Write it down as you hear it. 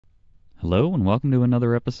Hello, and welcome to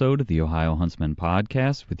another episode of the Ohio Huntsman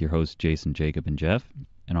podcast with your hosts Jason, Jacob, and Jeff.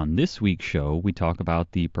 And on this week's show, we talk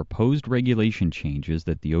about the proposed regulation changes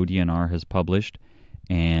that the ODNR has published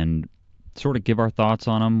and sort of give our thoughts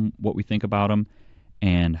on them, what we think about them,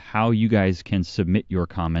 and how you guys can submit your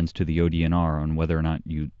comments to the ODNR on whether or not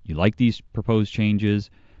you like these proposed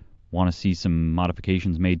changes, want to see some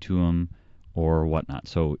modifications made to them, or whatnot.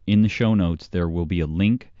 So in the show notes, there will be a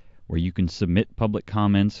link where you can submit public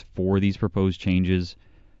comments for these proposed changes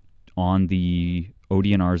on the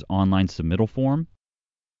ODNR's online submittal form.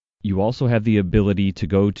 You also have the ability to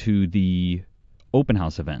go to the open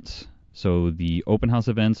house events. So the open house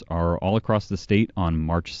events are all across the state on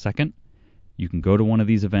March 2nd. You can go to one of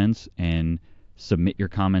these events and submit your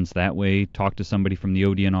comments that way, talk to somebody from the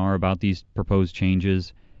ODNR about these proposed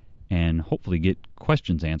changes, and hopefully get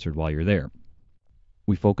questions answered while you're there.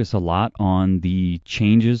 We focus a lot on the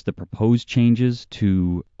changes, the proposed changes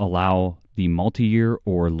to allow the multi-year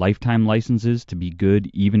or lifetime licenses to be good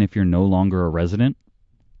even if you're no longer a resident.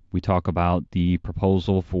 We talk about the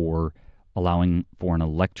proposal for allowing for an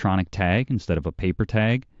electronic tag instead of a paper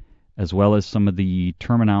tag, as well as some of the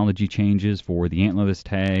terminology changes for the antlerless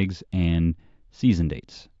tags and season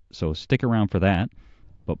dates. So stick around for that.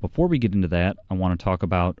 But before we get into that, I want to talk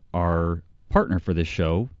about our partner for this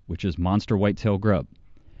show, which is Monster Whitetail Grub.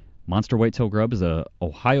 Monster Whitetail Grub is a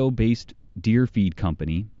Ohio-based deer feed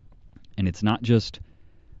company, and it's not just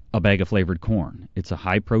a bag of flavored corn. It's a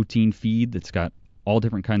high-protein feed that's got all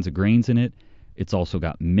different kinds of grains in it. It's also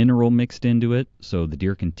got mineral mixed into it, so the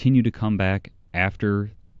deer continue to come back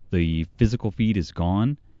after the physical feed is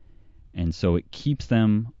gone, and so it keeps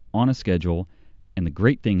them on a schedule. And the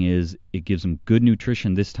great thing is it gives them good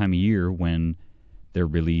nutrition this time of year when they're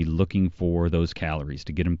really looking for those calories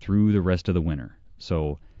to get them through the rest of the winter.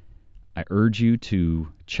 So I urge you to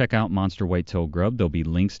check out Monster Whitetail Grub. There'll be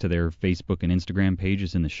links to their Facebook and Instagram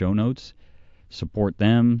pages in the show notes. Support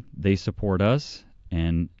them, they support us,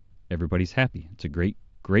 and everybody's happy. It's a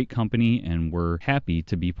great company, and we're happy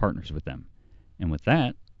to be partners with them. And with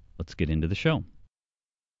that, let's get into the show.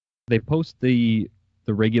 They post the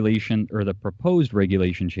regulation or the proposed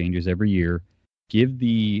regulation changes every year, give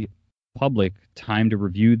the public time to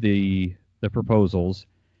review the proposals,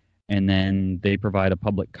 and then they provide a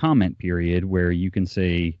public comment period where you can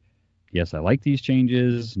say, yes, I like these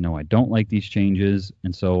changes, no, I don't like these changes.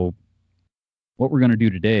 And so what we're going to do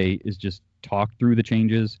today is just talk through the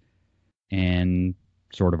changes and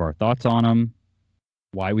sort of our thoughts on them,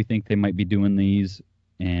 why we think they might be doing these,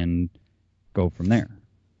 and go from there.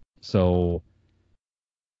 So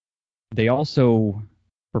they also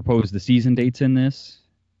propose the season dates in this,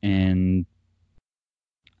 and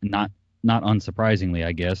not unsurprisingly,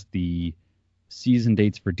 I guess, the season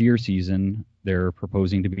dates for deer season, they're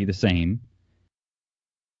proposing to be the same.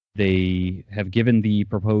 They have given the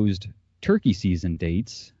proposed turkey season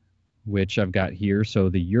dates, which I've got here. So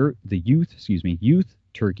the youth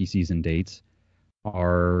turkey season dates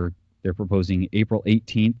they're proposing April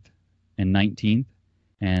 18th and 19th,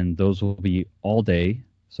 and those will be all day,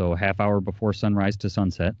 so a half hour before sunrise to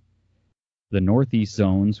sunset. The northeast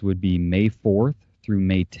zones would be May 4th through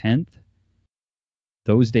May 10th.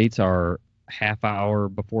 Those dates are half hour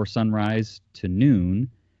before sunrise to noon,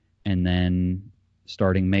 and then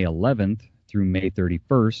starting May 11th through May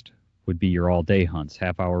 31st would be your all-day hunts,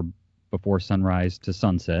 half hour before sunrise to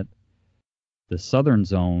sunset. The southern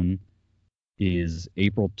zone is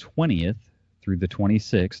April 20th through the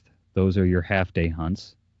 26th. Those are your half-day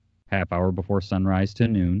hunts, half hour before sunrise to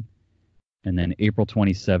noon. And then April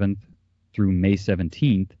 27th through May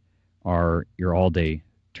 17th are your all-day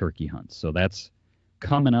turkey hunts. So that's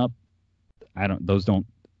coming up.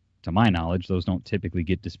 To my knowledge, those don't typically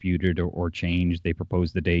get disputed or changed. They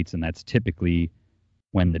propose the dates, and that's typically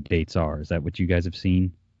when the dates are. Is that what you guys have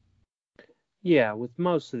seen? Yeah, with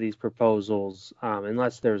most of these proposals,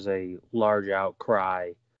 unless there's a large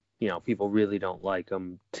outcry, people really don't like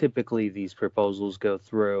them. Typically, these proposals go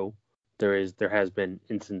through. There has been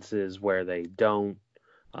instances where they don't.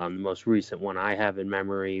 The most recent one I have in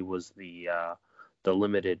memory was the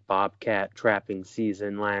limited bobcat trapping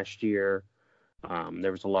season last year.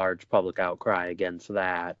 There was a large public outcry against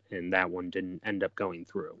that, and that one didn't end up going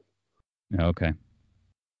through. Okay.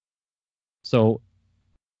 So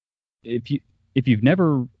if you've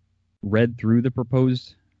never read through the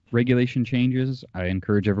proposed regulation changes, I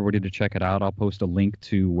encourage everybody to check it out. I'll post a link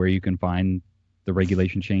to where you can find the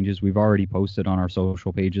regulation changes. We've already posted on our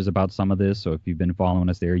social pages about some of this, so if you've been following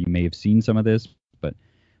us there, you may have seen some of this, but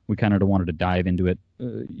we kind of wanted to dive into it, a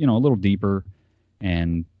little deeper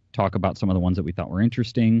and talk about some of the ones that we thought were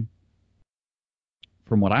interesting.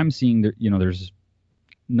 From what I'm seeing, there's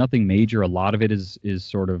nothing major. A lot of it is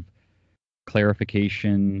sort of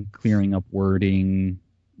clarification, clearing up wording,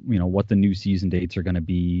 what the new season dates are going to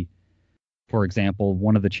be. For example,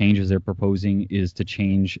 one of the changes they're proposing is to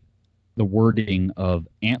change the wording of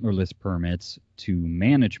antlerless permits to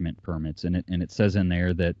management permits, and it says in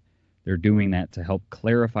there that they're doing that to help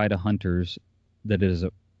clarify to hunters that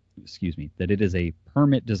it is a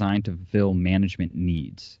permit designed to fulfill management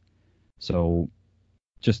needs. So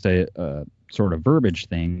just a sort of verbiage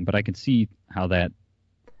thing, but I can see how that,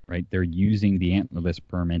 right? They're using the antlerless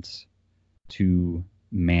permits to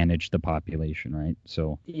manage the population, right?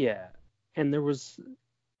 So yeah, and there was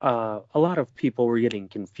a lot of people were getting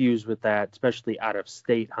confused with that, especially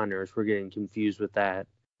out-of-state hunters were getting confused with that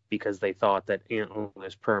because they thought that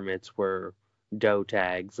antlerless permits were doe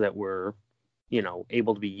tags that were,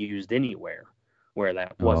 able to be used anywhere, where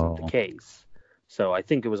that wasn't the case. So I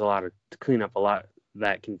think it was to clean up a lot of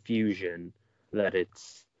that confusion, that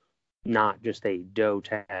it's not just a doe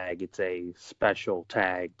tag, it's a special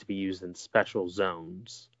tag to be used in special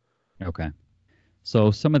zones. Okay.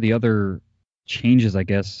 So some of the other changes, I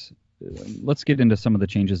guess, let's get into some of the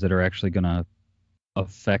changes that are actually going to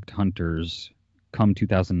affect hunters come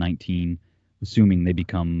 2019, assuming they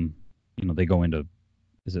become, they go into,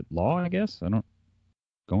 is it law, I guess?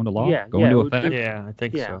 Go into law? Yeah. Go into effect? Yeah, I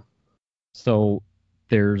think so. So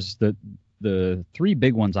there's the three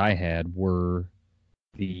big ones I had were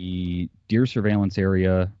the deer surveillance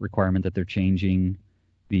area requirement that they're changing,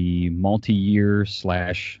 the multi-year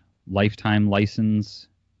 / lifetime license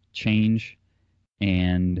change,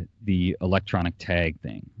 and the electronic tag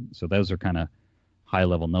thing. So those are kind of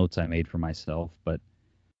high-level notes I made for myself, but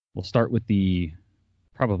we'll start with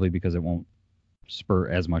probably because it won't spur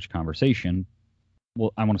as much conversation.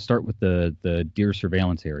 Well, I want to start with the deer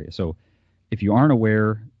surveillance area. So if you aren't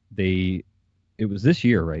aware, it was this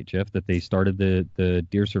year, right, Jeff, that they started the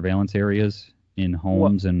deer surveillance areas in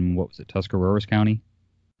Holmes and what was it, Tuscaroras County?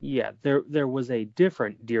 Yeah, there was a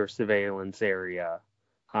different deer surveillance area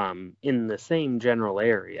in the same general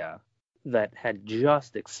area that had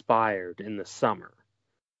just expired in the summer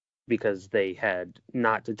because they had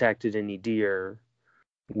not detected any deer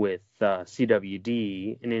with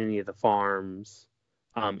CWD in any of the farms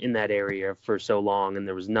in that area for so long, and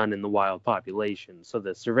there was none in the wild population. So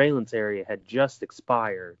the surveillance area had just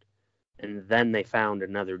expired, and then they found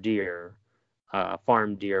another deer,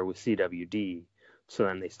 farm deer with CWD. So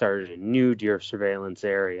then they started a new deer surveillance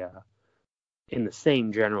area in the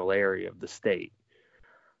same general area of the state.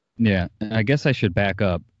 Yeah, I guess I should back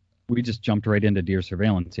up. We just jumped right into deer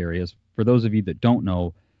surveillance areas. For those of you that don't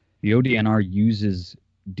know, the ODNR uses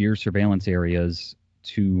deer surveillance areas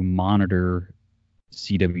to monitor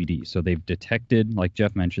CWD. So they've detected, like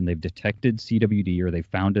Jeff mentioned, they've detected CWD, or they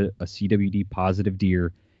found a CWD positive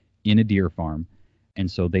deer in a deer farm. And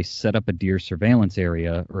so they set up a deer surveillance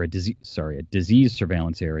area, or a disease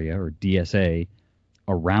surveillance area, or DSA,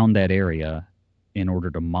 around that area in order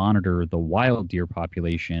to monitor the wild deer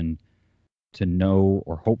population to know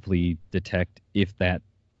or hopefully detect if that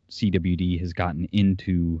CWD has gotten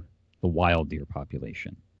into the wild deer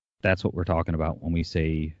population. That's what we're talking about when we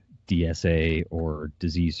say DSA or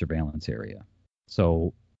disease surveillance area.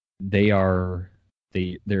 So they're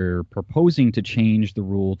proposing to change the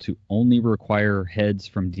rule to only require heads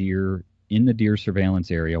from deer in the deer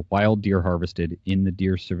surveillance area, wild deer harvested in the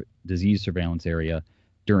disease surveillance area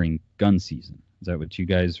during gun season. Is that what you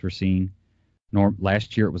guys were seeing?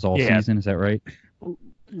 Last year it was all season, is that right? It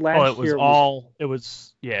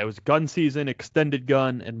was gun season, extended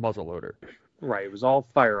gun, and muzzleloader. Right, it was all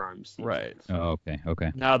firearms season. Right. Oh,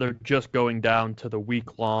 okay. Now they're just going down to the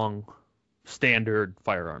week-long standard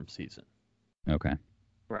firearm season. Okay.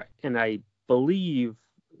 Right, and I believe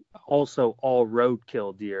also all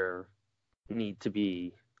roadkill deer need to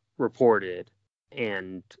be reported,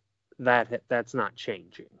 and that's not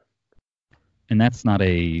changing. And that's not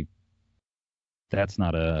a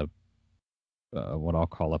what I'll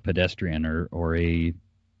call a pedestrian or a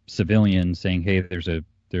civilian saying, hey, there's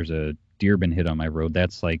a deer been hit on my road.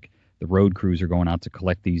 That's like the road crews are going out to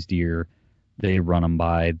collect these deer. They run them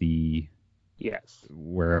by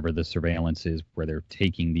wherever the surveillance is, where they're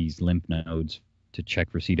taking these lymph nodes to check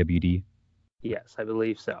for CWD. Yes, I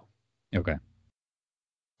believe so. Okay.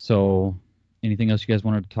 So anything else you guys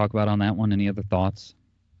wanted to talk about on that one? Any other thoughts?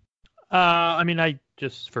 I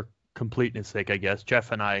just, for completeness sake, I guess,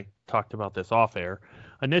 Jeff and I talked about this off air.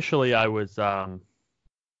 Initially, I was kind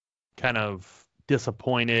of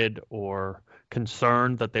disappointed or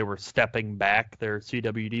concerned that they were stepping back their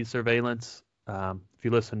CWD surveillance. If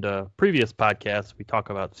you listen to previous podcasts, we talk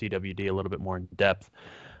about CWD a little bit more in depth,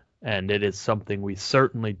 and it is something we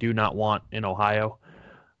certainly do not want in Ohio.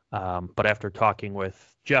 But after talking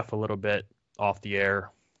with Jeff a little bit off the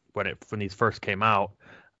air when these first came out,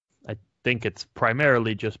 I think it's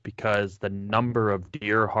primarily just because the number of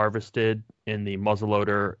deer harvested in the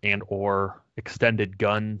muzzleloader and or extended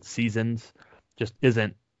gun seasons just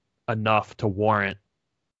isn't enough to warrant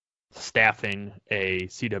staffing a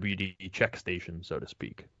CWD check station, so to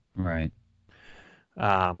speak. Right.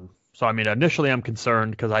 So, I mean, initially I'm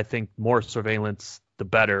concerned because I think more surveillance, the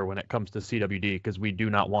better when it comes to CWD, because we do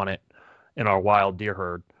not want it in our wild deer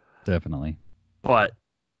herd. Definitely. But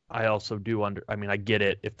I also I get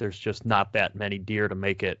it. If there's just not that many deer to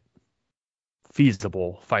make it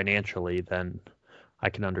feasible financially, then I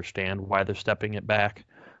can understand why they're stepping it back.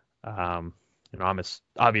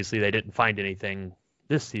 Obviously they didn't find anything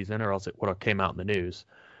this season, or else it would have came out in the news.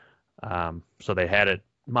 So they had it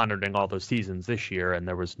monitoring all those seasons this year, and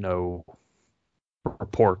there was no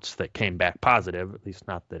reports that came back positive, at least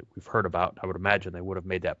not that we've heard about. I would imagine they would have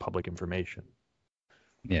made that public information.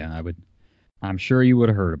 Yeah, I'm sure you would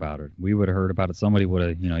have heard about it. We would have heard about it. Somebody would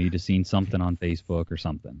have, you'd have seen something on Facebook or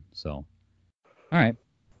something. So, all right.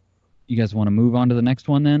 You guys want to move on to the next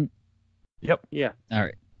one then? Yep. Yeah. All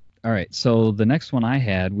right. So the next one I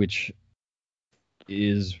had, which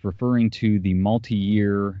is referring to the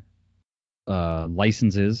multi-year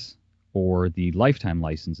licenses or the lifetime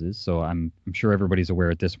licenses. So I'm sure everybody's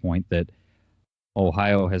aware at this point that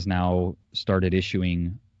Ohio has now started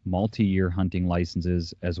issuing multi-year hunting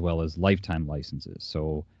licenses as well as lifetime licenses.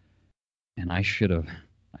 So, and I should have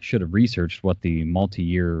researched what the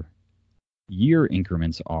multi-year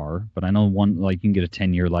increments are, but I know one, like, you can get a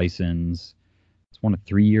 10-year license. It's one a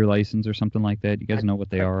 3-year license or something like that. You guys know what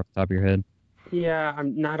they are off the top of your head? Yeah,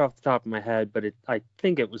 I'm not off the top of my head, but I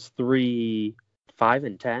think it was 3, 5,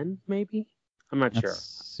 and 10, maybe. I'm not sure.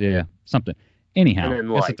 Yeah, something. Anyhow, I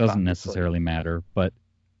guess it doesn't obviously necessarily matter, but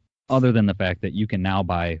other than the fact that you can now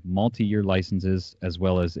buy multi-year licenses as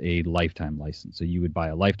well as a lifetime license. So you would buy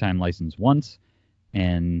a lifetime license once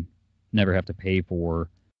and never have to pay for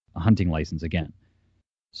a hunting license again.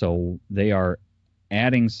 So they are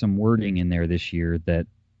adding some wording in there this year that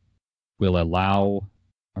will allow,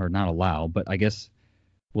 or not allow, but I guess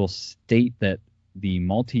will state that the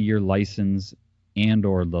multi-year license and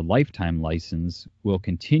or the lifetime license will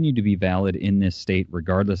continue to be valid in this state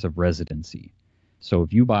regardless of residency. So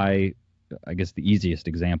if you buy, I guess the easiest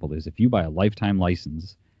example is if you buy a lifetime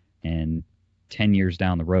license and 10 years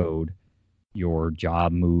down the road, your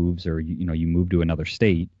job moves or you move to another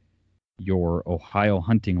state, your Ohio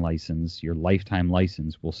hunting license, your lifetime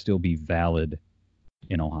license will still be valid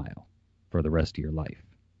in Ohio for the rest of your life.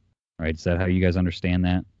 Right? Is that how you guys understand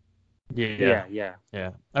that? Yeah.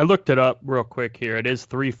 I looked it up real quick here. It is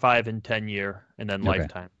 3, 5, and 10 year, and then Okay.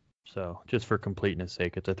 lifetime. So just for completeness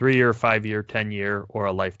sake, it's a 3-year, 5-year, 10-year, or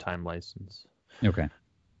a lifetime license. Okay.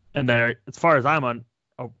 And then, as far as I'm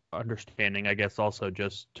understanding, I guess also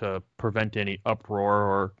just to prevent any uproar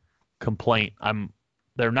or complaint,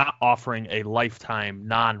 they're not offering a lifetime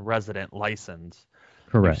non-resident license.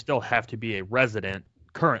 Correct. You still have to be a resident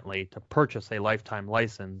currently to purchase a lifetime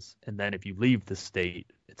license, and then if you leave the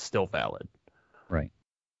state, it's still valid. Right.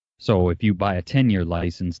 So if you buy a 10-year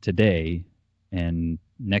license today and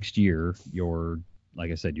next year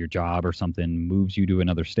like I said, your job or something moves you to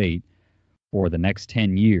another state, for the next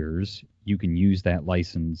 10 years, you can use that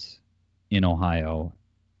license in Ohio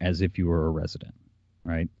as if you were a resident,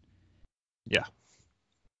 right? Yeah.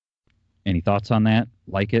 Any thoughts on that?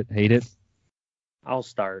 Like it? Hate it? I'll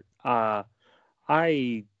start. I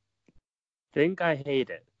think I hate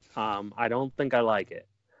it. I don't think I like it.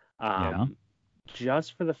 Yeah.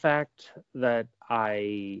 Just for the fact that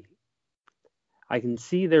I can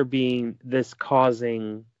see there being this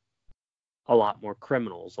causing a lot more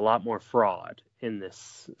criminals, a lot more fraud in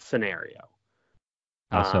this scenario.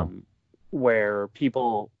 How so? Where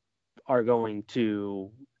people are going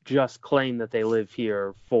to just claim that they live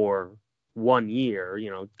here for 1 year,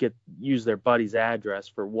 use their buddy's address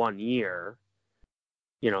for 1 year,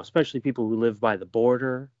 especially people who live by the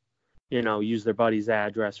border, use their buddy's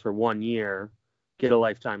address for 1 year, get a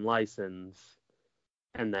lifetime license,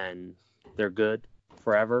 and then they're good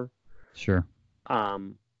forever. Sure.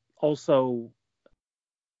 Also,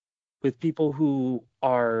 with people who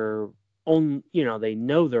are they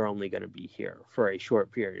know they're only going to be here for a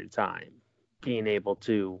short period of time, being able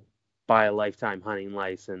to buy a lifetime hunting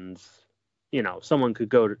license, someone could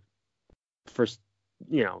go for,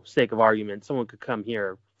 sake of argument, someone could come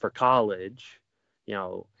here for college,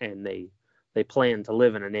 and they plan to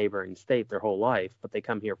live in a neighboring state their whole life, but they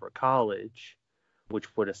come here for college,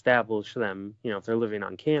 which would establish them, if they're living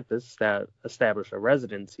on campus, that establish a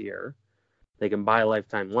residence here. They can buy a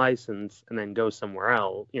lifetime license and then go somewhere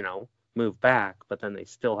else, move back, but then they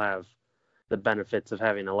still have the benefits of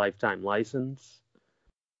having a lifetime license.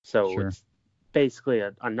 So Sure. it's basically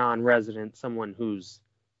a non-resident, someone whose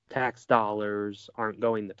tax dollars aren't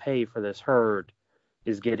going to pay for this herd,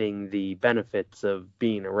 is getting the benefits of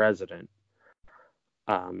being a resident.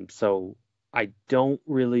 So I don't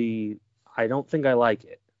think I like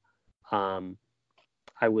it.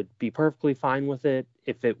 I would be perfectly fine with it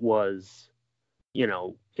if it was,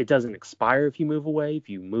 it doesn't expire if you move away. If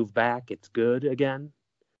you move back, it's good again.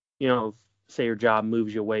 If, say your job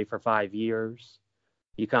moves you away for 5 years,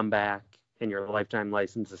 you come back and your lifetime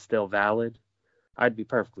license is still valid, I'd be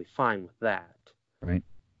perfectly fine with that. Right.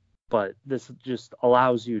 But this just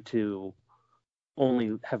allows you to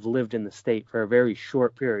only have lived in the state for a very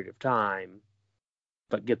short period of time,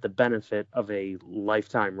 but get the benefit of a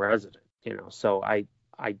lifetime resident, So I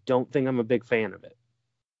don't think I'm a big fan of it.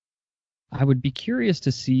 I would be curious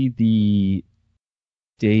to see the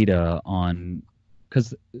data on,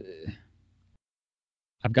 because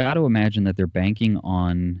I've got to imagine that they're banking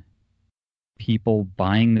on people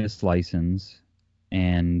buying this license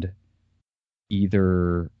and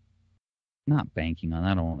either not banking on,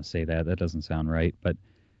 I don't want to say that doesn't sound right, but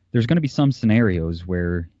there's going to be some scenarios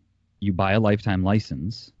where you buy a lifetime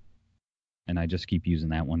license, and I just keep using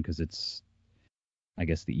that one because it's, I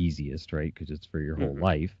guess, the easiest, right? Because it's for your whole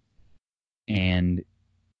life, and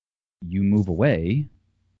you move away,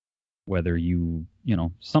 whether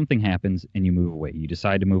something happens and you move away. You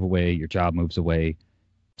decide to move away, your job moves away,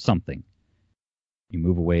 something. You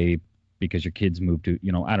move away because your kids move to,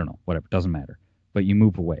 I don't know, whatever, doesn't matter. But you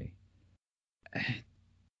move away.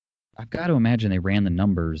 I've got to imagine they ran the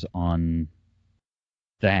numbers on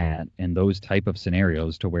that and those type of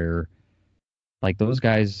scenarios to where, like, those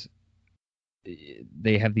guys,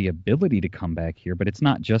 they have the ability to come back here, but it's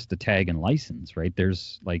not just a tag and license, right?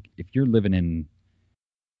 There's, like, if you're living in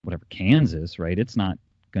whatever, Kansas, right, it's not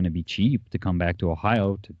going to be cheap to come back to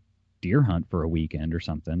Ohio to deer hunt for a weekend or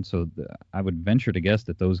something. So I would venture to guess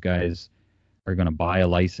that those guys are going to buy a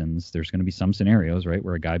license. There's going to be some scenarios, right,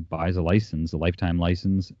 where a guy buys a license, a lifetime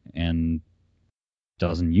license, and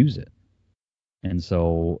doesn't use it. And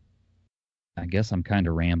so I guess I'm kind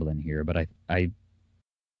of rambling here, but I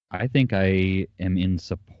think I am in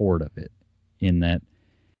support of it, in that,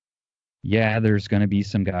 yeah, there's going to be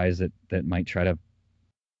some guys that might try to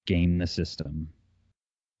game the system,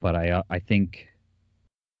 but I think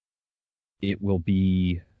it will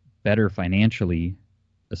be better financially,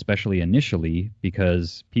 especially initially,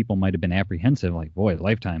 because people might have been apprehensive, like, boy,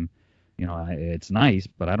 lifetime, it's nice,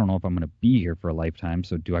 but I don't know if I'm going to be here for a lifetime.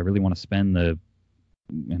 So do I really want to spend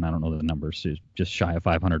and I don't know the numbers, just shy of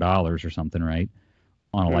 $500 or something, right,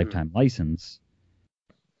 on a lifetime license?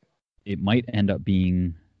 It might end up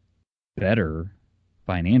being better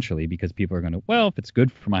financially because people are going to, well, if it's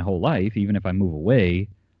good for my whole life, even if I move away,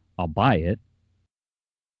 I'll buy it.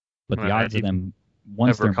 But the odds of them,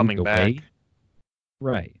 once they're coming away, back.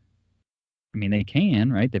 Right. I mean, they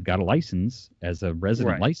can, right? They've got a license as a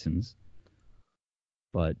resident license.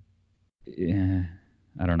 But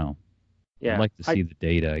I don't know. Yeah, I'd like to see the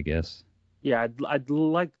data, I guess. Yeah, I'd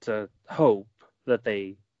like to hope that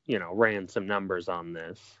they, ran some numbers on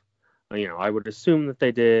this. I would assume that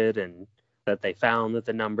they did, and that they found that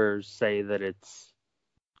the numbers say that it's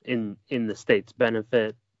in the state's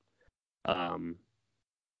benefit.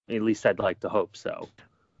 At least I'd like to hope so.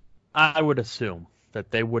 I would assume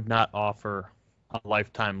that they would not offer a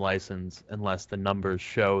lifetime license unless the numbers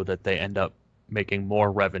show that they end up making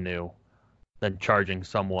more revenue than charging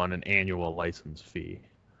someone an annual license fee.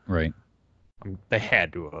 Right. They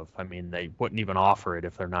had to have. I mean, they wouldn't even offer it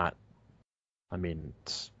if they're not. I mean,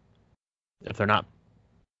 if they're not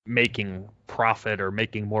making profit or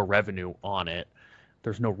making more revenue on it,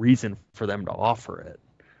 there's no reason for them to offer it.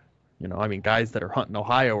 I mean, guys that are hunting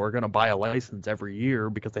Ohio are going to buy a license every year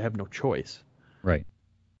because they have no choice. Right.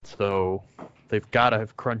 So they've got to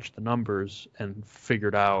have crunched the numbers and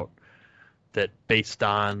figured out that based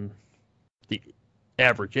on the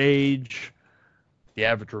average age, the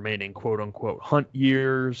average remaining quote-unquote hunt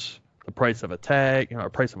years, the price of a tag,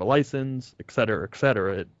 price of a license, et cetera,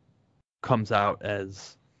 it comes out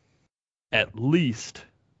as at least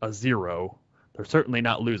a zero. They're certainly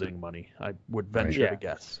not losing money, I would venture to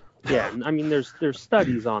guess. Yeah, I mean, there's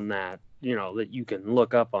studies on that, that you can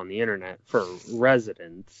look up on the internet for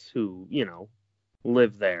residents who,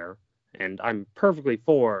 live there. And I'm perfectly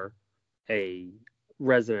for a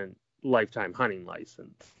resident lifetime hunting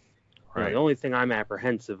license. Right. The only thing I'm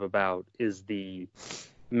apprehensive about is the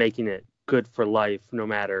making it good for life no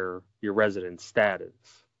matter your resident status.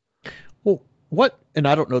 Well, What, and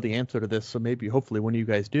I don't know the answer to this, so maybe hopefully one of you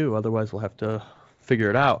guys do, otherwise we'll have to figure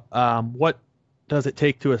it out. What does it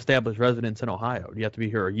take to establish residence in Ohio? Do you have to be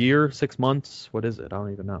here a year, 6 months? What is it? I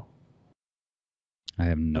don't even know. I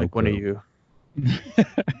have no Like clue. one of you.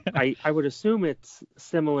 I would assume it's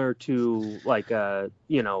similar to like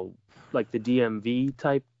like the DMV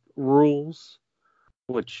type rules,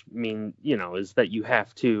 which mean, is that you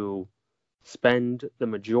have to spend the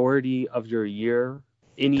majority of your year,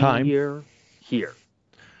 any Time. year, here.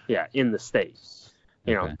 Yeah, in the state.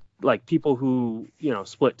 Okay. Like people who,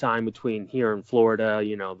 split time between here and Florida,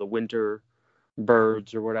 the winter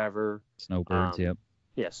birds or whatever. Snowbirds, yep.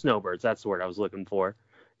 Yeah, snowbirds, that's the word I was looking for.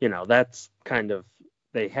 That's kind of,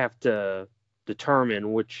 they have to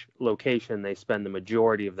determine which location they spend the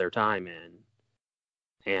majority of their time in.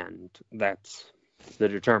 And that's the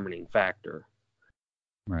determining factor.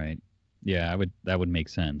 Right. Yeah, that would make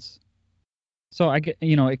sense. So I get,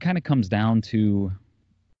 it kind of comes down to,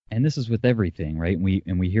 and this is with everything, right?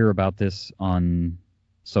 We hear about this on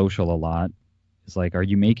social a lot. It's like, are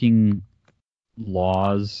you making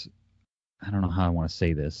laws? I don't know how I want to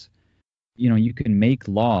say this. You can make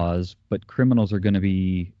laws, but criminals are going to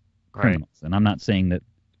be criminals. Right. And I'm not saying that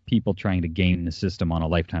people trying to game the system on a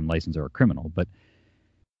lifetime license are a criminal, but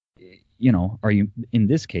are you, in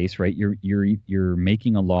this case, right? You're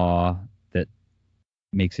making a law that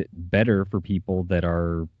makes it better for people that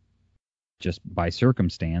are just by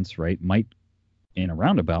circumstance, right? Might in a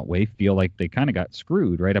roundabout way feel like they kind of got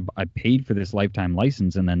screwed, right? I paid for this lifetime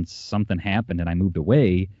license and then something happened and I moved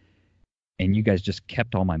away and you guys just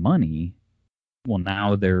kept all my money. Well,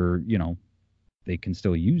 now they can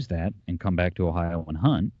still use that and come back to Ohio and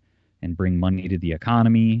hunt and bring money to the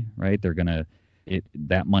economy, right?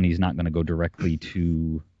 That money's not going to go directly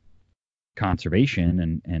to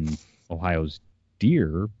conservation and Ohio's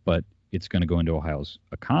deer, but it's going to go into Ohio's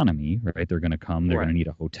economy, right? They're going to come, they're going to need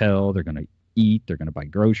a hotel, they're going to eat, they're going to buy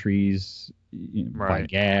groceries, buy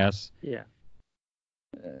gas. Yeah.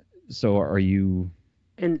 So are you...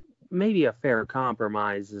 And maybe a fair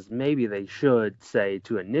compromise is maybe they should say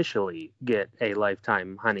to initially get a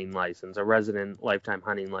lifetime hunting license, a resident lifetime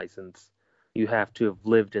hunting license, you have to have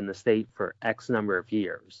lived in the state for X number of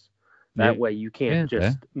years. That way you can't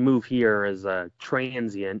just move here as a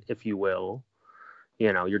transient, if you will.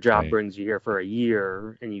 Your job brings you here for a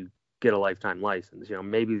year and you get a lifetime license.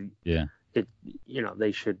 Maybe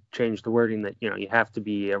they should change the wording that, you have to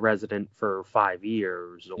be a resident for 5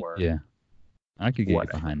 years or... Yeah. I could get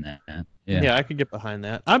behind that. Yeah, I could get behind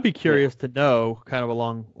that. I'd be curious to know, kind of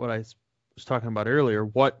along what I was talking about earlier,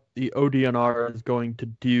 what the ODNR is going to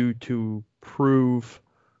do to prove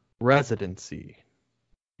residency.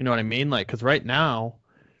 You know what I mean? Like, because right now,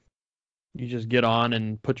 you just get on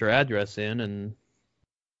and put your address in, and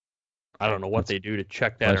I don't know what they do to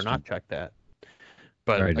check that or not check that.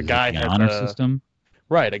 But a guy has honor system.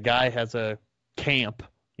 Right, a guy has a camp,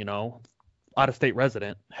 out-of-state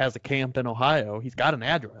resident, has a camp in Ohio. He's got an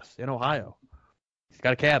address in Ohio. He's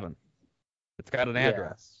got a cabin. It's got an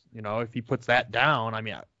address. If he puts that down, I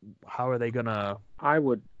mean, how are they going to... I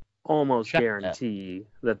would almost guarantee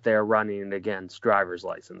that they're running it against driver's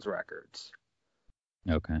license records.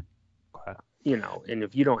 Okay. And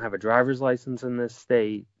if you don't have a driver's license in this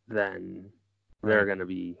state, then they're going to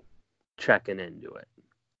be checking into it.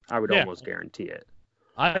 I would almost guarantee it.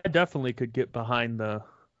 I definitely could get behind the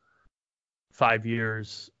 5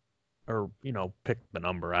 years or, pick the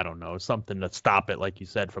number. I don't know, something to stop it, like you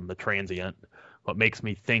said, from the transient. What makes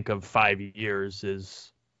me think of 5 years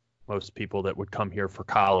is most people that would come here for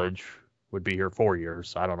college would be here 4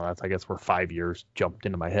 years. I don't know. That's, I guess, where 5 years jumped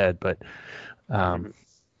into my head. But,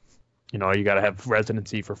 you got to have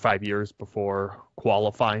residency for 5 years before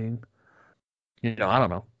qualifying. I don't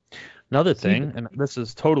know. Another thing, and this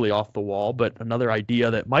is totally off the wall, but another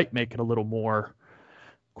idea that might make it a little more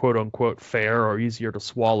quote unquote fair or easier to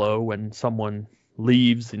swallow when someone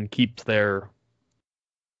leaves and keeps their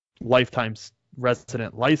lifetime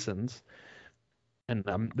resident license.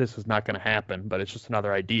 And this is not going to happen, but it's just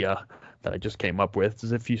another idea that I just came up with,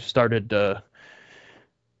 is if you started to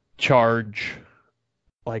charge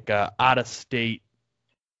like a out-of-state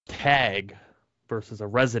tag versus a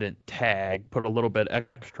resident tag, put a little bit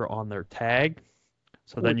extra on their tag.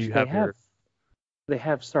 So then you have They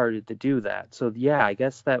have started to do that. So yeah, I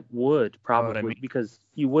guess that would probably, because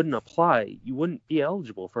you wouldn't be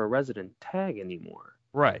eligible for a resident tag anymore.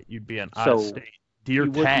 Right, you'd be an out-of-state deer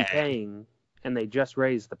tag. You would be paying, and they just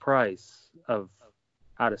raised the price of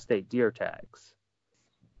out-of-state deer tags.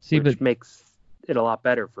 Which makes it a lot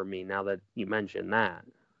better for me now that you mentioned that.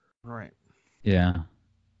 Right. Yeah.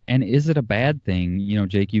 And is it a bad thing?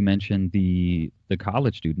 Jake, you mentioned the the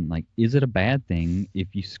college student, like, is it a bad thing if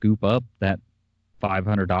you scoop up that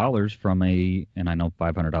 $500 from and I know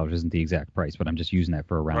 $500 isn't the exact price, but I'm just using that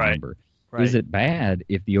for a round Right. number. Right. Is it bad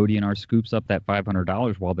if the ODNR scoops up that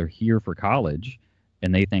 $500 while they're here for college,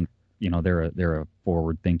 and they think, they're a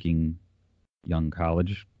forward-thinking young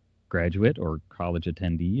college graduate or college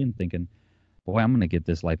attendee, and thinking, boy, I'm going to get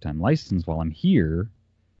this lifetime license while I'm here,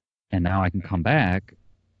 and now I can come back.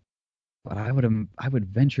 But I would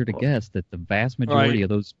venture to guess that the vast majority of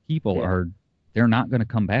those people they're not going to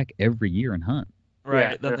come back every year and hunt.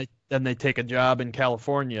 Right. Yeah. Then they take a job in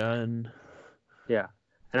California and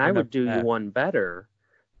And I would do you one better,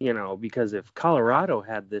 because if Colorado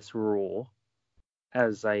had this rule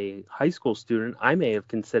as a high school student, I may have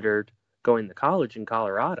considered going to college in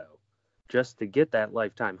Colorado just to get that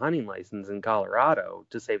lifetime hunting license in Colorado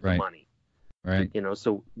to save the money. Right.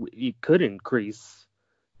 So you could increase,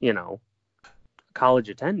 college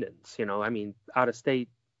attendance, out of state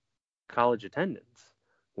college attendance,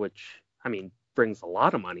 which, brings a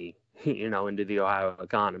lot of money, into the Ohio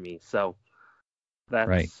economy. So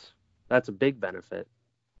that's a big benefit.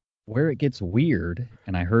 Where it gets weird,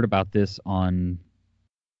 and I heard about this on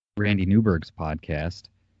Randy Newberg's podcast,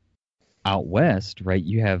 out west, right,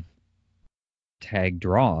 you have tag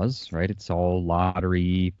draws, right? It's all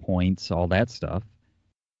lottery points, all that stuff.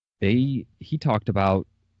 He talked about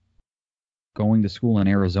going to school in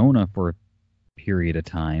Arizona for a period of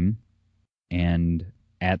time, and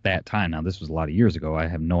at that time, now this was a lot of years ago, I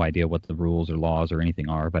have no idea what the rules or laws or anything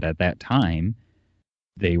are, but at that time,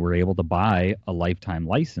 they were able to buy a lifetime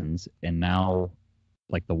license, and now,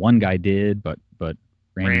 like, the one guy did, but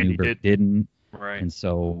Randy Newberg didn't. Right. And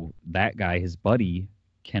so that guy, his buddy,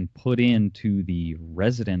 can put into the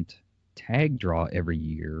resident tag draw every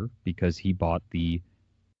year because he bought the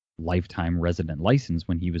lifetime resident license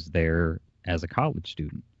when he was there as a college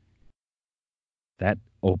student. That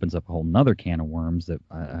opens up a whole nother can of worms that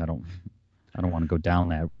I don't want to go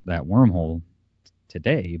down that wormhole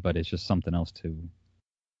today, but it's just something else to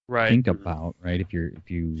think about, right? If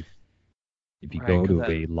you go to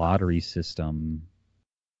a lottery system,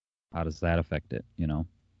 how does that affect it,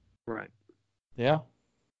 Right. Yeah.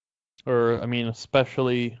 Or,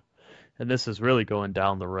 especially, and this is really going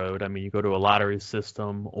down the road. You go to a lottery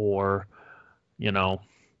system or,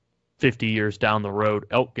 50 years down the road,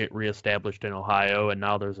 elk get reestablished in Ohio, and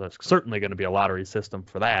now there's certainly going to be a lottery system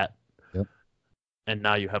for that. Yep. And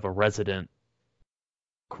now you have a resident,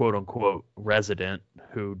 quote unquote, resident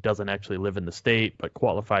who doesn't actually live in the state but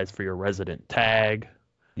qualifies for your resident tag.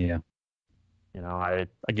 Yeah.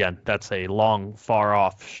 Again, that's a long, far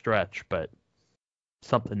off stretch, but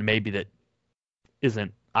something maybe that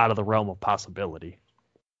isn't out of the realm of possibility.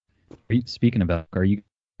 Speaking of elk, are you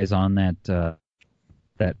guys on that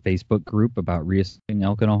Facebook group about reestablishing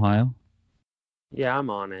elk in Ohio? Yeah,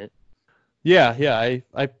 I'm on it. Yeah,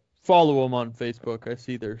 I follow them on Facebook. I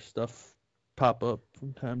see their stuff pop up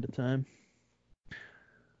from time to time.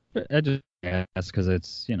 I just ask because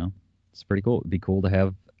it's pretty cool. It'd be cool to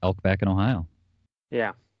have elk back in Ohio.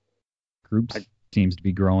 Yeah. Groups seems to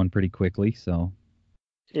be growing pretty quickly, so.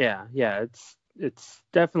 Yeah, it's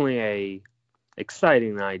definitely a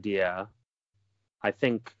exciting idea. I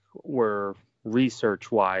think we're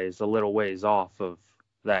research-wise a little ways off of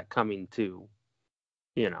that coming to,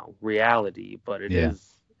 reality, but it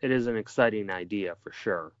is an exciting idea for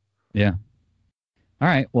sure. Yeah. All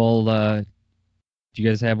right. Well, do you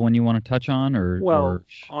guys have one you want to touch on,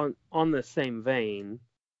 on the same vein,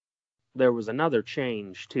 there was another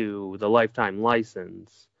change to the lifetime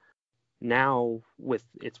license. Now,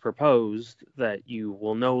 it's proposed that you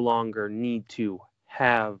will no longer need to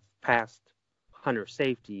have passed hunter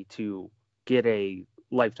safety to get a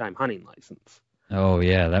lifetime hunting license. Oh,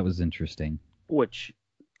 yeah, that was interesting. Which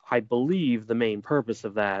I believe the main purpose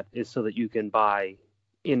of that is so that you can buy,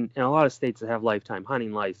 in a lot of states that have lifetime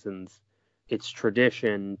hunting license, it's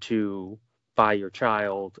tradition to buy your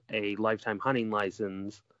child a lifetime hunting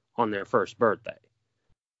license on their first birthday.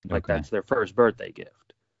 Like that's their first birthday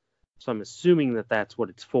gift. So I'm assuming that that's what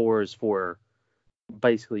it's for, is for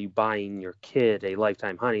basically buying your kid a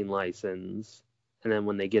lifetime hunting license, and then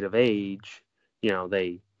when they get of age,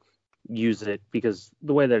 they use it, because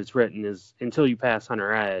the way that it's written is until you pass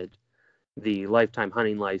hunter ed, the lifetime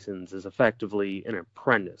hunting license is effectively an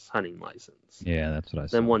apprentice hunting license. Yeah, that's what I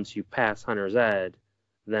said. Then once you pass hunter's ed,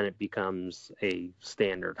 then it becomes a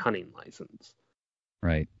standard hunting license.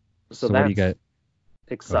 Right. So what that's do you got?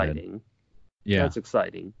 exciting. Yeah. That's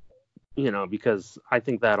exciting. Because I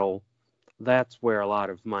think that's where a lot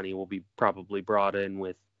of money will be probably brought in,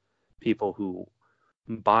 with people who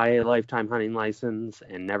buy a lifetime hunting license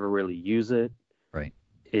and never really use it. Right.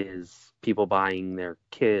 is people buying their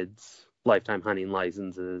kids lifetime hunting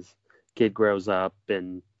licenses. Kid grows up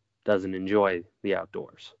and doesn't enjoy the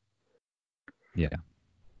outdoors. Yeah.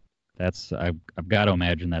 I've got to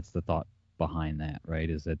imagine that's the thought behind that, right?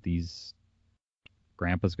 Is that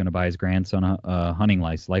grandpa's going to buy his grandson a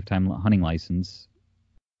lifetime hunting license,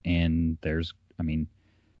 and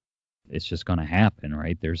it's just going to happen,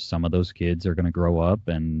 right? There's some of those kids are going to grow up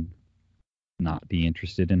and not be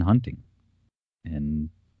interested in hunting,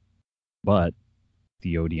 but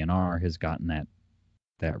the ODNR has gotten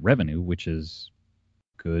that revenue, which is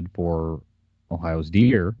good for Ohio's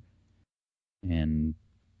deer, and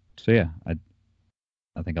so yeah, I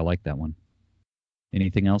think I like that one.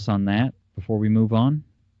 Anything else on that before we move on?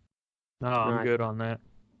 No, I'm good on that.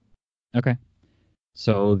 Okay.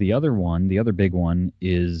 So the other big one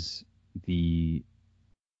is the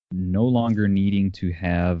no longer needing to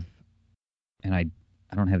have, and I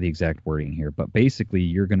don't have the exact wording here, but basically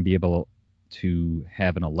you're going to be able to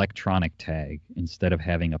have an electronic tag instead of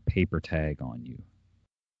having a paper tag on you.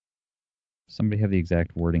 Somebody have the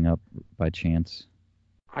exact wording up by chance?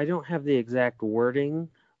 I don't have the exact wording,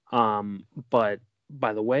 but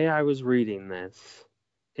by the way I was reading this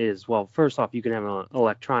is, well, first off, you can have an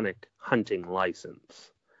electronic hunting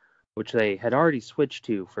license, which they had already switched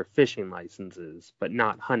to for fishing licenses, but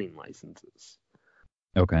not hunting licenses.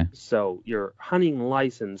 Okay. So your hunting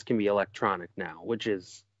license can be electronic now, which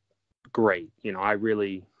is great. I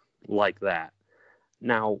really like that.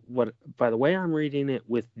 Now, by the way I'm reading it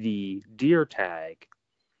with the deer tag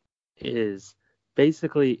is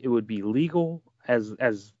basically it would be legal as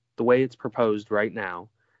the way it's proposed right now.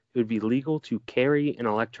 It would be legal to carry an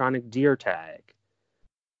electronic deer tag,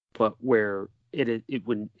 but where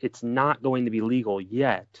it's not going to be legal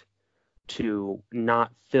yet to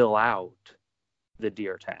not fill out the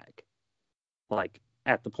deer tag, like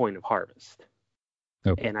at the point of harvest.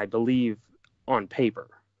 Okay. And I believe on paper,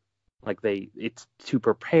 like it's to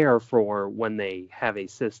prepare for when they have a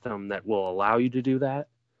system that will allow you to do that,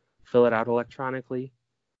 fill it out electronically,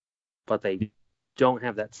 but they don't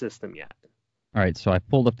have that system yet. All right, so I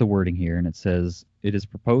pulled up the wording here, and it says, it is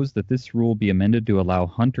proposed that this rule be amended to allow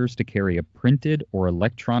hunters to carry a printed or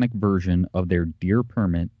electronic version of their deer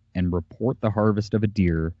permit and report the harvest of a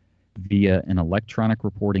deer via an electronic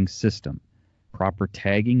reporting system. Proper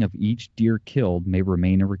tagging of each deer killed may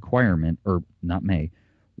remain a requirement, or not may,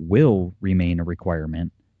 will remain a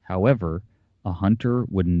requirement. However, a hunter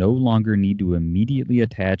would no longer need to immediately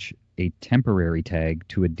attach a temporary tag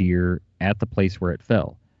to a deer at the place where it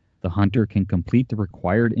fell. The hunter can complete the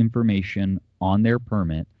required information on their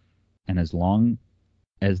permit, and as long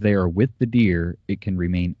as they are with the deer, it can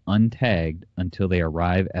remain untagged until they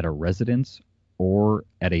arrive at a residence or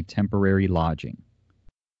at a temporary lodging.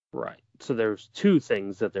 Right. So there's two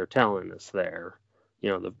things that they're telling us there.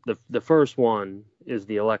 The first one is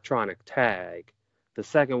the electronic tag. The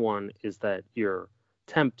second one is that your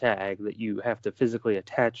temp tag that you have to physically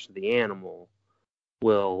attach to the animal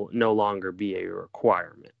will no longer be a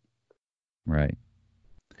requirement. Right.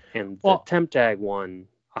 And the temp tag one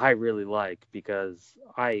I really like because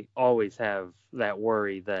I always have that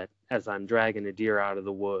worry that as I'm dragging a deer out of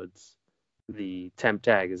the woods, the temp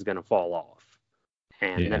tag is going to fall off.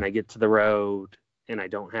 And then I get to the road and I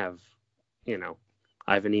don't have,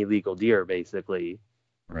 I have an illegal deer basically,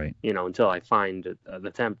 right? Until I find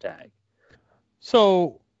the temp tag.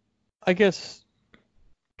 So I guess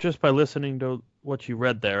just by listening to what you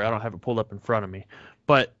read there, I don't have it pulled up in front of me,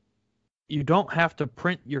 but you don't have to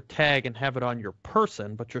print your tag and have it on your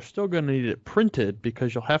person, but you're still going to need it printed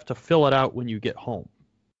because you'll have to fill it out when you get home.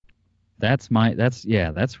 That's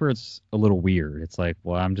where it's a little weird. It's like,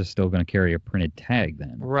 well, I'm just still going to carry a printed tag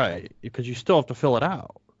then. Right, because you still have to fill it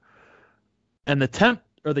out. And the temp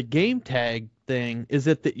or the game tag thing, is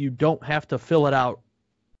it that you don't have to fill it out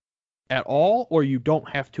at all, or you don't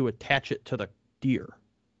have to attach it to the deer?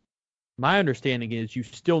 My understanding is you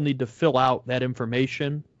still need to fill out that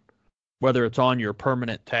information, whether it's on your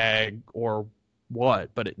permanent tag or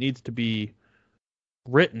what, but it needs to be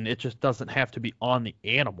written. It just doesn't have to be on the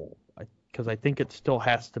animal, because I think it still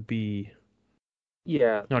has to be.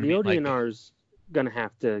 Yeah, the ODNR's going to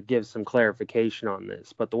have to give some clarification on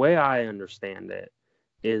this, but the way I understand it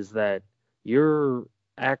is that your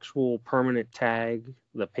actual permanent tag,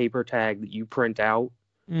 the paper tag that you print out,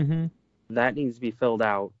 that needs to be filled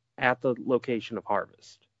out at the location of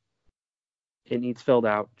harvest. It needs filled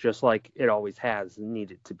out just like it always has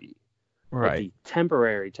needed to be. Right. But the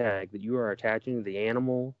temporary tag that you are attaching to the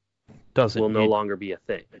animal will no longer be a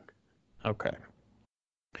thing. Okay.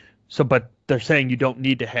 So, but they're saying you don't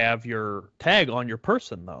need to have your tag on your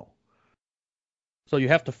person, though. So you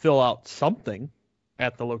have to fill out something.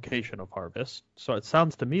 at the location of harvest. So it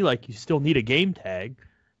sounds to me like you still need a game tag.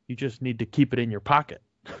 You just need to keep it in your pocket.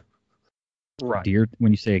 Right. Deer.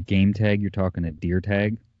 When you say a game tag, you're talking a deer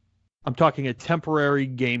tag? I'm talking a temporary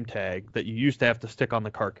game tag that you used to have to stick on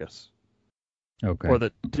the carcass. Okay. Or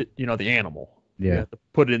the animal. Yeah. You have to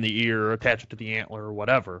put it in the ear, attach it to the antler or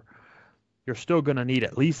whatever. You're still going to need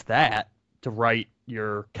at least that to write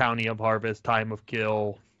your county of harvest, time of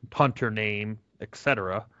kill, hunter name,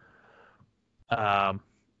 etc.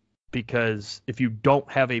 Because if you don't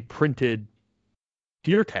have a printed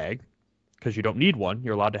deer tag, because you don't need one,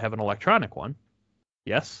 you're allowed to have an electronic one.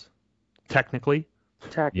 Yes? Technically.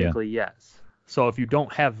 Technically, yes. So if you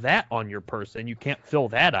don't have that on your person, you can't fill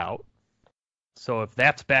that out. So if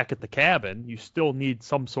that's back at the cabin, you still need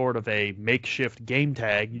some sort of a makeshift game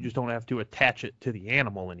tag. You just don't have to attach it to the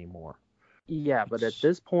animal anymore. Yeah, but at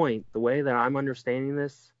this point, the way that I'm understanding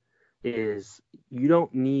this is you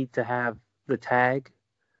don't need to have the tag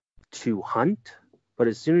to hunt, but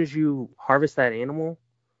as soon as you harvest that animal,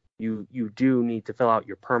 you do need to fill out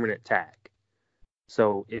your permanent tag.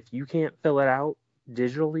 So if you can't fill it out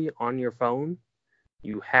digitally on your phone,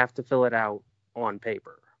 you have to fill it out on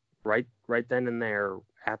paper, right then and there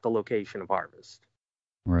at the location of harvest.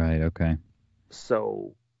 Right, okay.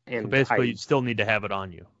 So basically, you still need to have it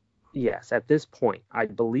on you. Yes, at this point, I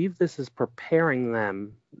believe this is preparing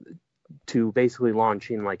them to basically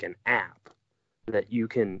launching like an app that you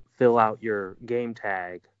can fill out your game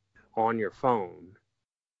tag on your phone.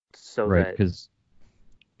 So right, because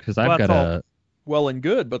Well, I've got that's a... Well and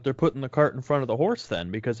good, but they're putting the cart in front of the horse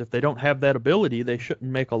then, because if they don't have that ability, they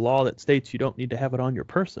shouldn't make a law that states you don't need to have it on your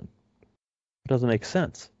person. It doesn't make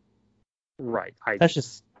sense. Right. That's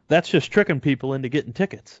just tricking people into getting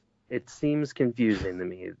tickets. It seems confusing to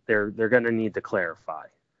me. They're going to need to clarify.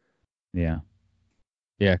 Yeah,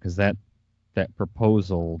 because that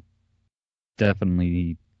proposal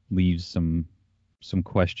definitely leaves some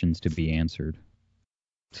questions to be answered.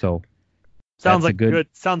 So sounds like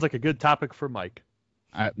a good topic for Mike.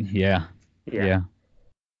 Yeah.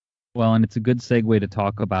 Well, and it's a good segue to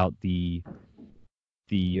talk about the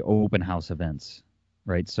open house events,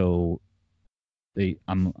 right? So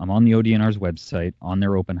I'm on the ODNR's website on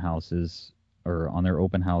their open houses or on their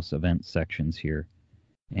open house event sections here,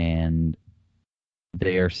 and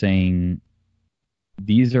they are saying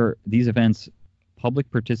these events, public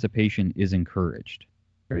participation is encouraged,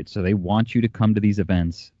 right? So they want you to come to these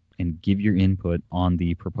events and give your input on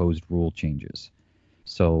the proposed rule changes.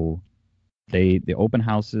 So the open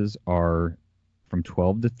houses are from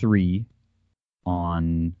 12 to 3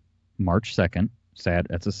 on March 2nd.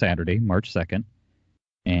 That's a Saturday, March 2nd.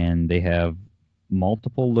 And they have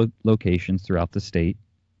multiple locations throughout the state.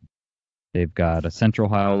 They've got a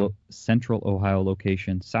Central Ohio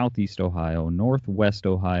location, Southeast Ohio, Northwest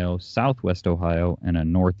Ohio, Southwest Ohio, and a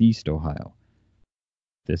Northeast Ohio.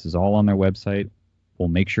 This is all on their website. We'll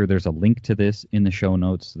make sure there's a link to this in the show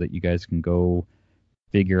notes so that you guys can go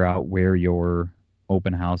figure out where your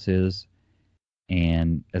open house is,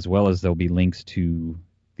 and as well as there'll be links to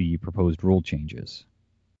the proposed rule changes.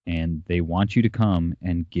 And they want you to come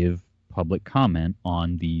and give public comment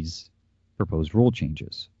on these proposed rule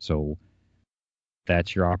changes. So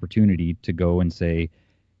that's your opportunity to go and say,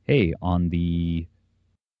 hey, on the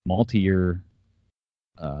multi-year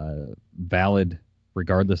valid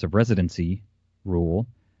regardless of residency rule,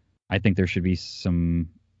 I think there should be some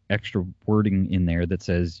extra wording in there that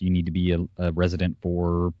says you need to be a resident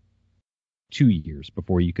for 2 years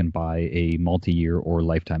before you can buy a multi-year or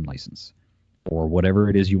lifetime license, or whatever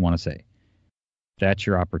it is you want to say. That's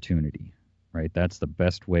your opportunity, right? That's the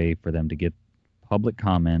best way for them to get public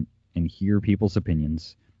comment and hear people's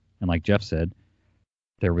opinions. And like Jeff said,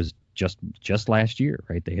 there was just last year,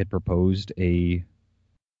 right? They had proposed a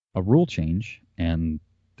rule change, and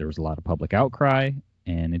there was a lot of public outcry,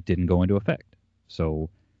 and it didn't go into effect. So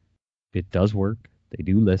it does work. They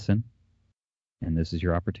do listen, and this is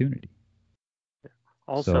your opportunity.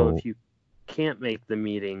 Also, if you can't make the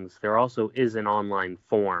meetings, there also is an online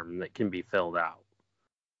form that can be filled out.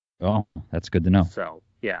 Oh, that's good to know. So,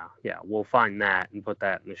 yeah, we'll find that and put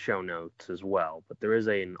that in the show notes as well. But there is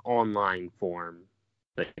an online form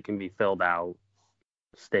that can be filled out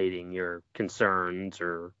stating your concerns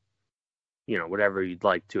or, whatever you'd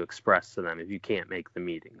like to express to them if you can't make the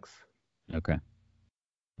meetings. Okay.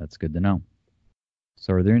 That's good to know.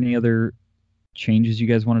 So are there any other changes you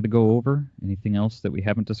guys wanted to go over? Anything else that we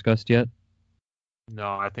haven't discussed yet?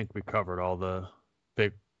 No, I think we covered all the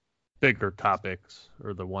bigger topics,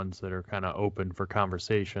 or the ones that are kind of open for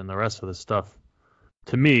conversation. The rest of the stuff,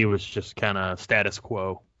 to me, was just kind of status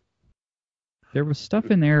quo. There was stuff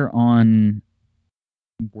in there on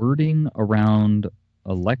wording around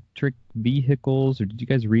electric vehicles, or did you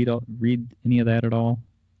guys read any of that at all?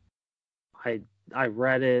 I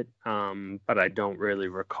read it, but I don't really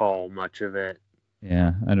recall much of it.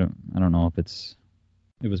 Yeah, I don't know if it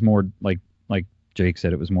was more like Jake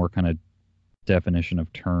said, it was more kind of definition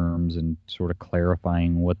of terms and sort of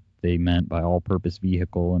clarifying what they meant by all-purpose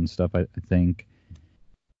vehicle and stuff. I think.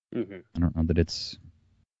 Mm-hmm. I don't know that it's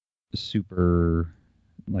super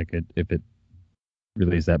if it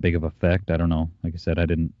really is that big of effect. I don't know. Like I said, I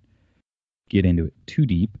didn't get into it too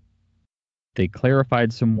deep. They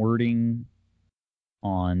clarified some wording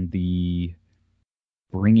on the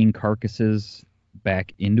bringing carcasses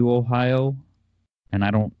back into Ohio, and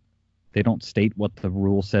they don't state what the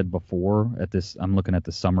rule said before. I'm looking at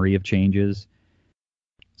the summary of changes.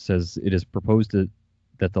 It says it is proposed that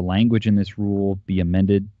the language in this rule be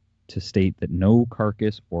amended to state that no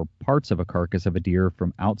carcass or parts of a carcass of a deer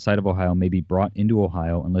from outside of Ohio may be brought into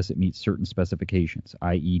Ohio unless it meets certain specifications,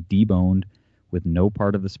 i.e. deboned with no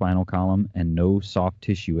part of the spinal column and no soft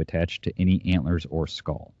tissue attached to any antlers or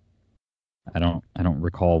skull. I don't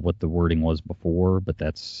recall what the wording was before, but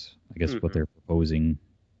that's, I guess, what they're proposing.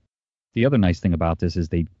 The other nice thing about this is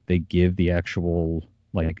they give the actual,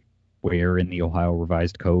 like, where in the Ohio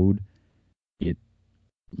Revised Code it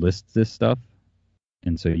lists this stuff.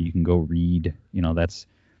 And so you can go read, that's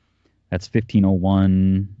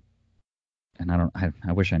 1501. And I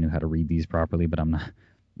wish I knew how to read these properly, but I'm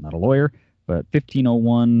not a lawyer. But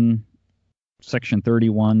 1501, section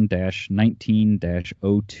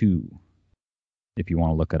 31-19-02, if you want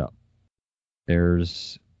to look it up. I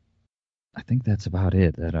think that's about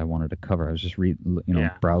it that I wanted to cover. I was just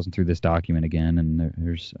browsing through this document again,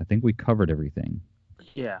 and I think we covered everything.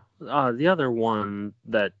 Yeah. The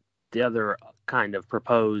other kind of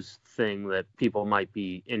proposed thing that people might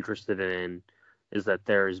be interested in is that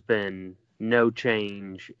there's been no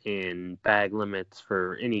change in bag limits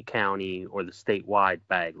for any county or the statewide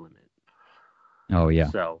bag limit. Oh, yeah.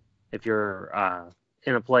 So if you're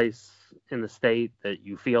in a place in the state that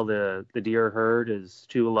you feel the deer herd is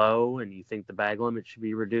too low and you think the bag limit should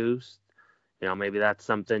be reduced, maybe that's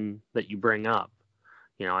something that you bring up.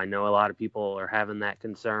 I know a lot of people are having that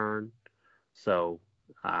concern. So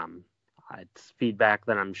it's feedback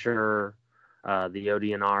that I'm sure the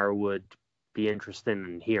ODNR would be interested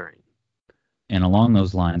in hearing. And along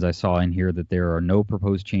those lines, I saw in here that there are no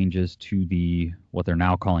proposed changes to what they're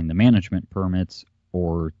now calling the management permits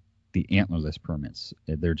or the antlerless permits.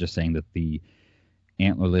 They're just saying that the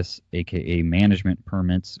antlerless, aka management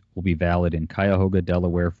permits, will be valid in Cuyahoga,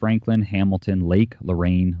 Delaware, Franklin, Hamilton, Lake,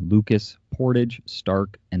 Lorain, Lucas, Portage,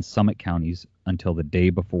 Stark, and Summit counties until the day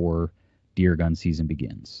before deer gun season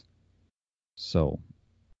begins. So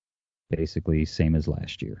basically same as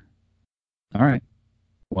last year. All right.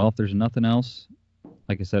 Well, if there's nothing else,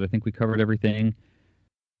 like I said, I think we covered everything.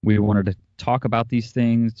 We wanted to talk about these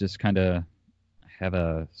things, just kind of have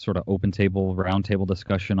a sort of open table, round table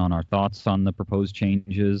discussion on our thoughts on the proposed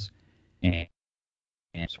changes, and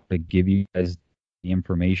sort of give you guys the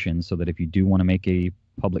information so that if you do want to make a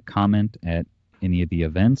public comment at any of the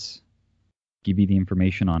events, give you the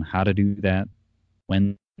information on how to do that,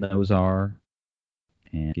 when those are,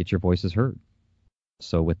 and get your voices heard.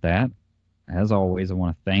 So with that, as always, I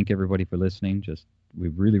want to thank everybody for listening. We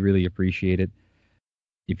really, really appreciate it.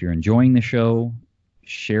 If you're enjoying the show,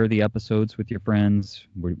 share the episodes with your friends.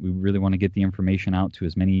 We really want to get the information out to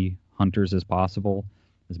as many hunters as possible,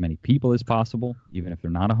 as many people as possible. Even if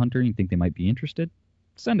they're not a hunter and you think they might be interested,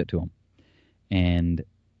 send it to them. And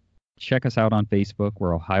check us out on Facebook.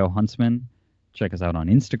 We're Ohio Huntsman. Check us out on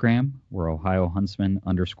Instagram. We're Ohio Huntsman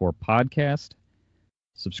 _podcast.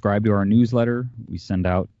 Subscribe to our newsletter. We send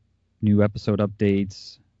out new episode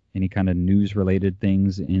updates, any kind of news-related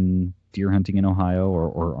things in deer hunting in Ohio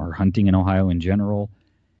or hunting in Ohio in general.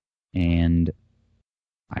 And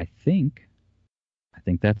I think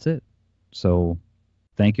that's it. So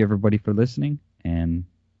thank you, everybody, for listening, and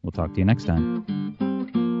we'll talk to you next time.